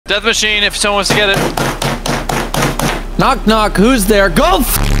Death machine, if someone wants to get it. Knock, knock. Who's there? Go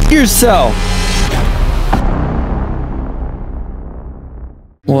f yourself.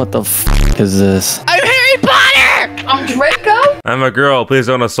 What the f is this? I'm Harry Potter! I'm Draco? I'm a girl. Please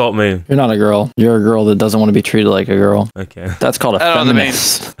don't assault me. You're not a girl. You're a girl that doesn't want to be treated like a girl. Okay. That's called a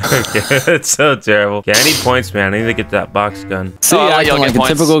feminist. Okay, it's so terrible. Okay, I need points, man. I need to get that box gun. See, acting like a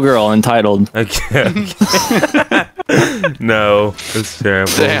typical girl, entitled. Okay. No, it's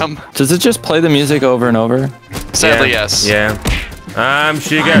terrible. Damn. Does it just play the music over and over? Sadly, yes. Yeah.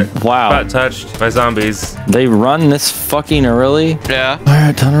 She got butt touched by zombies. They run this fucking early? Yeah.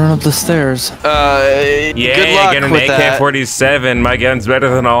 Alright, time to run up the stairs. Yeah, good luck get an with AK-47. My gun's better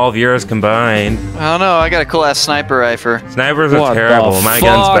than all of yours combined. I don't know. I got a cool ass sniper rifle. Snipers are terrible. My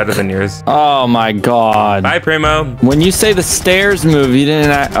gun's better than yours. Oh my god. Bye, Primo. When you say the stairs move, you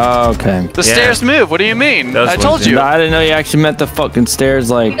didn't act. Oh, okay. The stairs move. What do you mean? Those I told you. No, I didn't know you actually meant the fucking stairs,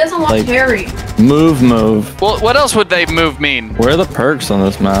 like. He doesn't like Harry. Move. Well, what else would they move mean? Where are the perks on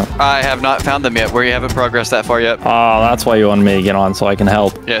this map? I have not found them yet. Where you haven't progressed that far yet. Oh, that's why you wanted me to get on, so I can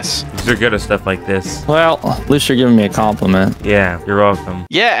help. Yes. You're good at stuff like this. Well, at least you're giving me a compliment. Yeah, you're welcome.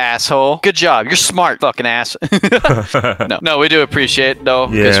 Yeah, asshole. Good job. You're smart, fucking ass. No, we do appreciate it, though,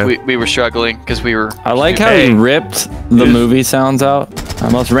 because we were struggling, because we were... I like how he ripped the movie sounds out. I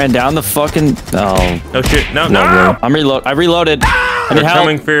almost ran down the fucking... Oh. Oh, shit. No. I reloaded. They're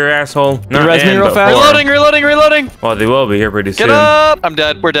coming for your asshole. No, res me real fast. Reloading. Well, they will be here pretty soon. Get up. I'm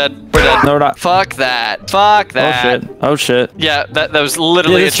dead. We're dead. No, we're not. Fuck that. Oh, shit. Yeah, that was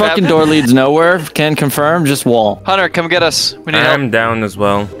literally this fucking door leads nowhere. Can confirm. Just wall. Hunter, come get us. We need help. I'm down as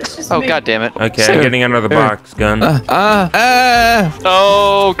well. Oh, god damn it. Okay, I'm getting under the box gun.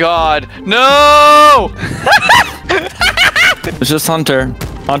 Oh, God. No! It's just Hunter.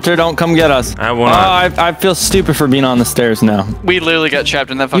 Hunter, don't come get us. I won't. I feel stupid for being on the stairs now. We literally got trapped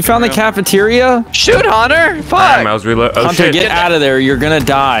in that fucking You found room. the cafeteria? Shoot, Hunter! Fuck! I was reloading. Oh, Hunter, shit. get out of there. You're gonna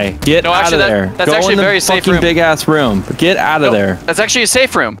die. Get out of there. That's Go actually in the a very safe fucking room. big ass room. Get out of there. That's actually a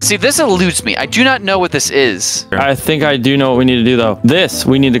safe room. See, this eludes me. I do not know what this is. I think I do know what we need to do, though.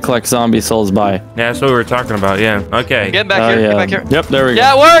 We need to collect zombie souls by. Yeah, that's what we were talking about. Yeah. Okay. Get back here. Yeah. Get back here. Yep, there we go.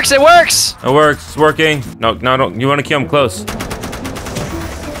 Yeah, it works. It works. It works. It's working. No, don't. You want to kill him close.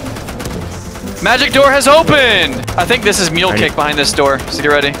 Magic door has opened. I think this is mule kick behind this door. So get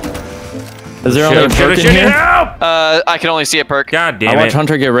ready. Is there only a perk in here? Help! I can only see a perk. God damn I it. watch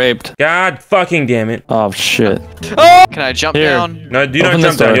Hunter get raped. God fucking damn it. Oh, shit. Oh! Can I jump Here. down? No, do not Open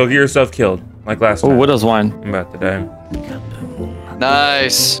jump this down. door. You'll get yourself killed. Like last Oh, time. Widow's wine. I'm about to die.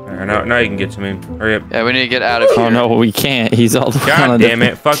 Nice. Alright, now you can get to me. Hurry up. Yeah, we need to get out of here. Oh, no, we can't. He's all the way on God a damn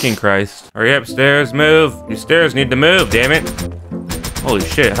it. Fucking Christ. Hurry up, stairs. Move. You stairs need to move, damn it. Holy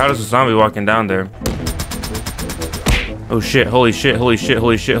shit. How does a zombie walking down there? Oh shit, holy shit, holy shit,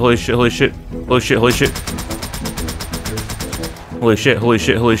 holy shit, holy shit, holy shit, holy shit, holy shit. Holy shit, holy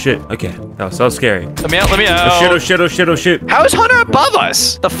shit, holy shit. Okay, that was so scary. Let me out, let me out. Oh shit, oh shit, oh shit, oh shit. How is Hunter above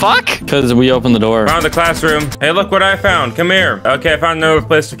us? The fuck? Because we opened the door. Found the classroom. Hey, look what I found. Come here. Okay, I found another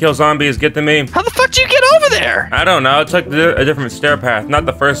place to kill zombies. Get to me. How the fuck did you get over there? I don't know. I took a different stair path. Not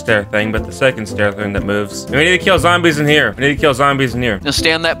the first stair thing, but the second stair thing that moves. We need to kill zombies in here. We need to kill zombies in here. You'll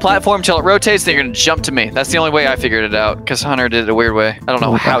stay on that platform till it rotates, then you're gonna jump to me. That's the only way I figured it out, because Hunter did it a weird way. I don't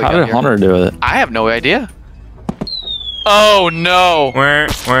know how he got did here. Hunter do it? I have no idea. Oh no.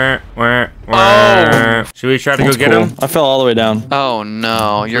 Oh. Should we try to go get him? I fell all the way down. Oh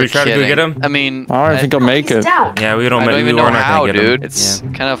no, you're we try kidding. to go get him? I mean, I don't think I'll make it. Yeah, we don't. I don't even know how, get him. dude. It's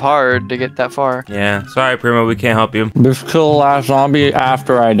kind of hard to get that far. Yeah, sorry, Primo, we can't help you. Just kill the last zombie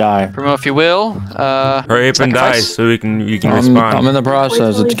after I die. Primo, if you will. Hurry up and die so you can respawn. I'm in the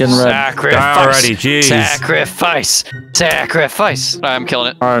process. It's getting ready. Sacrifice. Alrighty, jeez. Sacrifice. I'm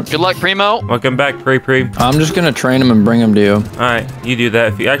killing it. All right. Good luck, Primo. Welcome back, Pre. I'm just gonna train him and bring him to you. Alright, you do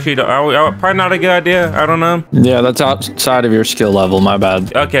that. If you actually don't, probably not a good idea. I don't know. Yeah, that's outside of your skill level. My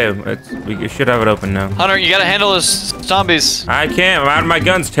bad. Okay, we should have it open now. Hunter, you gotta handle those zombies. I can't. My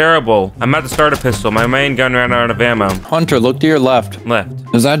gun's terrible. I'm about to start a pistol. My main gun ran out of ammo. Hunter, look to your left. Left.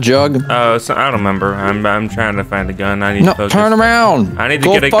 Is that Jug? Oh, so, I don't remember. I'm trying to find a gun. I need to focus. Turn around. I need to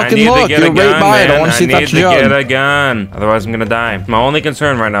Go get a gun. I fucking need look. to get You're a gun, right by it. man. I want to see if I need that's to Jug. get a gun. Otherwise, I'm gonna die. My only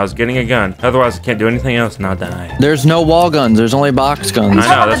concern right now is getting a gun. Otherwise, I can't do anything else and I'll die. There's no wall guns. There's only box guns.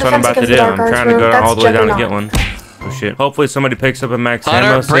 I know. That's what I'm about to do. I'm trying to go all the way down and get one. Oh shit. Hopefully somebody picks up a max ammo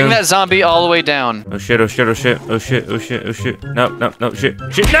Hunter, soon. bring that zombie all the way down. Oh shit, oh shit, oh shit, oh shit, oh shit, oh shit. No, shit.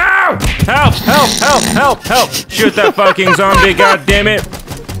 Shit, no! Help, help, help, help, help! Shoot that fucking zombie, god damn it!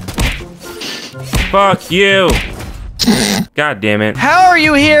 Fuck you! God damn it. How are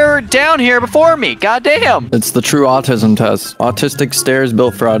you down here before me? God damn. It's the true autism test. Autistic stairs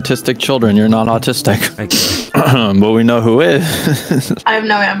built for autistic children. You're not autistic. Okay. But we know who is. I have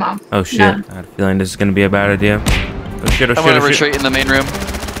no ammo. Oh shit. None. I had a feeling this is gonna be a bad idea. Oh shit, oh shit, I'm gonna oh shit. retreat in the main room.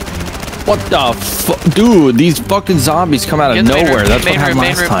 What the fuck? Dude, these fucking zombies come out of Get in the main nowhere. room, That's main what happened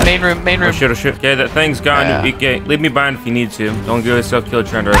room, last time. main room. Oh shit, oh shit. Okay, that thing's gone. Yeah. Okay, leave me behind if you need to. Don't give yourself kill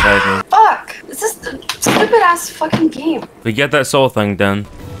trying to revive me. Fuck! This is the stupid ass fucking game. We get that soul thing done.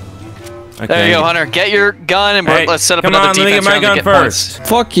 Okay. There you go, Hunter. Get your gun and Hey, let's set up come another on, let me defense get my round to gun get first. points.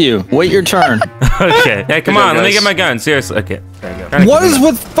 Fuck you. Wait your turn. Okay. Hey, come Good on, job, let me guys. get my gun. Seriously. Okay. There you go. What is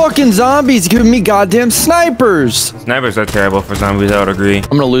with fucking zombies giving me goddamn snipers? Snipers are terrible for zombies, I would agree. I'm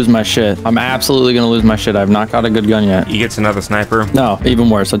gonna lose my shit. I'm absolutely gonna lose my shit. I've not got a good gun yet. He gets another sniper. No, even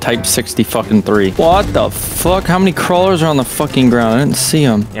worse. A Type 60 fucking 3. What the fuck? How many crawlers are on the fucking ground? I didn't see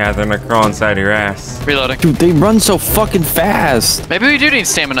them. Yeah, they're gonna crawl inside your ass. Reloading. Dude, they run so fucking fast. Maybe we do need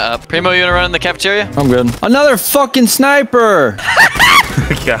stamina up. Primo, you wanna run in the cafeteria? I'm good. Another fucking sniper!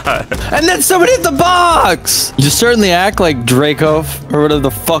 God. And then somebody hit the box! You certainly act like Draco, or whatever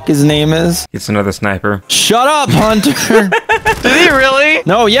the fuck his name is. Gets another sniper. Shut up, Hunter! Did he really?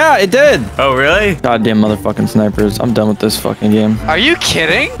 No, yeah, it did. Oh, really? Goddamn motherfucking snipers. I'm done with this fucking game. Are you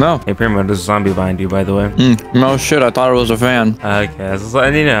kidding? No. Hey, Primo, there's a zombie behind you, by the way. No shit, I thought I was a fan. Okay, just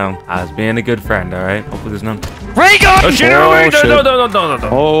letting you know. I was being a good friend, alright? Hopefully there's none. Ray gun! Oh, shit, Oh, no, wait, shit. no.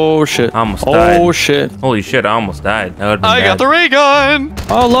 Oh shit. I almost died. Oh shit. Holy shit, I almost died. That would've been I bad. got the ray gun!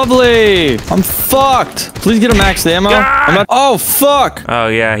 Oh, lovely. I'm fucked. Please get a max ammo. I'm not- oh, fuck. Oh,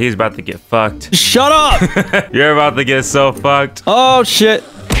 yeah, he's about to get fucked. Shut up. You're about to get so fucked. Oh, shit.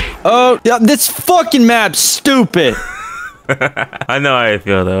 Oh, yeah, this fucking map's stupid. I know how I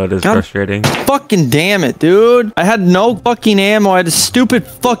feel, though. It is God. frustrating. Fucking damn it, dude. I had no fucking ammo. I had stupid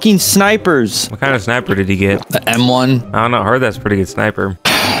fucking snipers. What kind of sniper did he get? The M1. I don't know. I heard that's a pretty good sniper.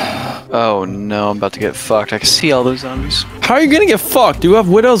 Oh no, I'm about to get fucked. I can see all those zombies. How are you gonna get fucked? You have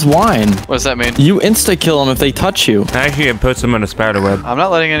Widow's Wine. What does that mean? You insta-kill them if they touch you. Actually, it puts him in a spider web. I'm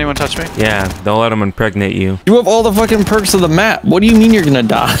not letting anyone touch me. Yeah, don't let them impregnate you. You have all the fucking perks of the map. What do you mean you're gonna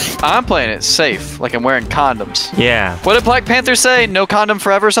die? I'm playing it safe, like I'm wearing condoms. Yeah. What did Black Panther say? No condom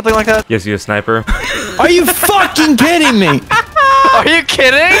forever, something like that? Gives you a sniper. Are you fucking kidding me? Are you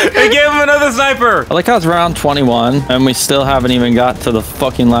kidding? They gave him another sniper. I like how it's round 21 and we still haven't even got to the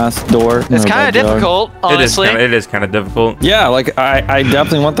fucking last door. It's kind of difficult, honestly. It is kind of difficult. Yeah, like I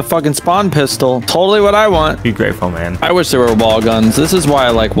definitely want the fucking spawn pistol. Totally what I want. Be grateful, man. I wish there were wall guns. This is why I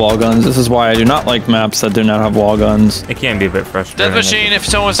like wall guns. This is why I do not like maps that do not have wall guns. It can be a bit frustrating. Death machine, if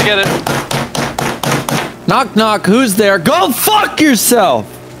someone wants to get it. Knock knock, who's there? Go fuck yourself!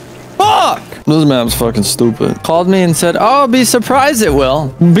 Fuck! This map's fucking stupid. Called me and said, oh, be surprised it will.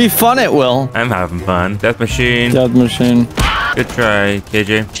 Be fun it will. I'm having fun. Death machine. Death machine. Good try,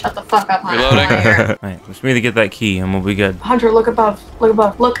 KJ. Shut the fuck up, Hunter. Reloading. Alright, just need to get that key and we'll be good. Hunter, look above. Look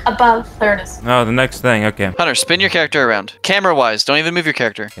above. Look above. There it is. Oh, the next thing. Okay. Hunter, spin your character around. Camera-wise, don't even move your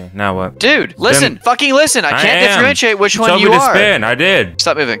character. Okay, now what? Dude, listen. Fucking listen. I can't differentiate which one Told you me to are. spin. I did.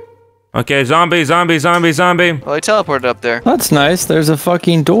 Stop moving. Okay, zombie, zombie, zombie, zombie. Well, I teleported up there. That's nice. There's a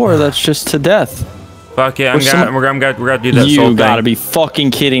fucking door that's just to death. Fuck yeah, Wish we're gonna do that soul You gotta thing. be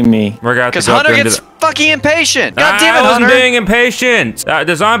fucking kidding me. We're gonna have to Because go up Hunter there and do gets that. fucking impatient. God damn it, I wasn't Hunter. being impatient.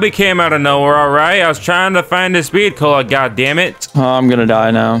 The zombie came out of nowhere, alright? I was trying to find his speed cola, god damn it. Oh, I'm gonna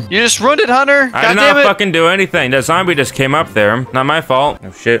die now. You just ruined it, Hunter. I God did damn not it. fucking do anything. That zombie just came up there. Not my fault.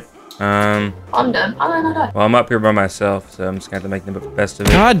 Oh shit. I'm done. I'm gonna die. Well, I'm up here by myself, so I'm just gonna have to make the best of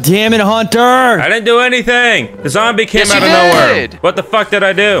it. God damn it, Hunter! I didn't do anything. The zombie came Yes, out you of nowhere. did. What the fuck did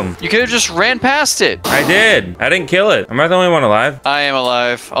I do? You could have just ran past it. I did. I didn't kill it. Am I the only one alive? I am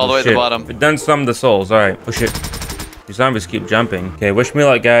alive, all the way at the Shit. bottom. We've done some of the souls. All right. Oh shit. These zombies keep jumping. Okay, wish me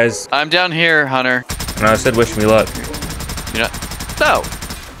luck, guys. I'm down here, Hunter. And I said wish me luck. You know, no.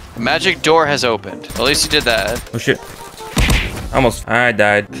 The magic door has opened. At least you did that. Oh shit. Almost. I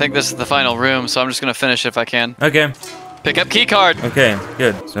died. I think this is the final room, so I'm just gonna finish it if I can. Okay. Pick up key card. Okay,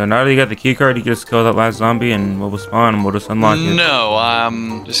 good. So now that you got the key card, you can just kill that last zombie and we'll spawn and we'll just unlock it. No,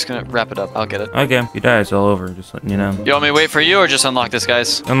 I'm just gonna wrap it up. I'll get it. Okay, if you die, it's all over. Just letting you know. You want me to wait for you or just unlock this,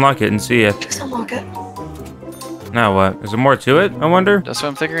 guys? Unlock it and see ya. Just unlock it. Now what? Is there more to it, I wonder? That's what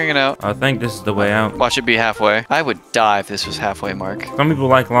I'm figuring it out. I think this is the way out. Watch it be halfway. I would die if this was halfway mark. Some people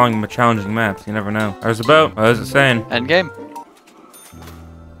like long, challenging maps. You never know. There's a boat. What is it saying? End game.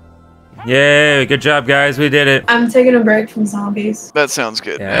 Yay, good job, guys. We did it. I'm taking a break from zombies. That sounds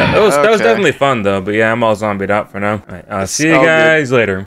good. Yeah, that was Okay. definitely fun, though. But yeah, I'm all zombied out for now. All right, I'll It's see you all good. guys later.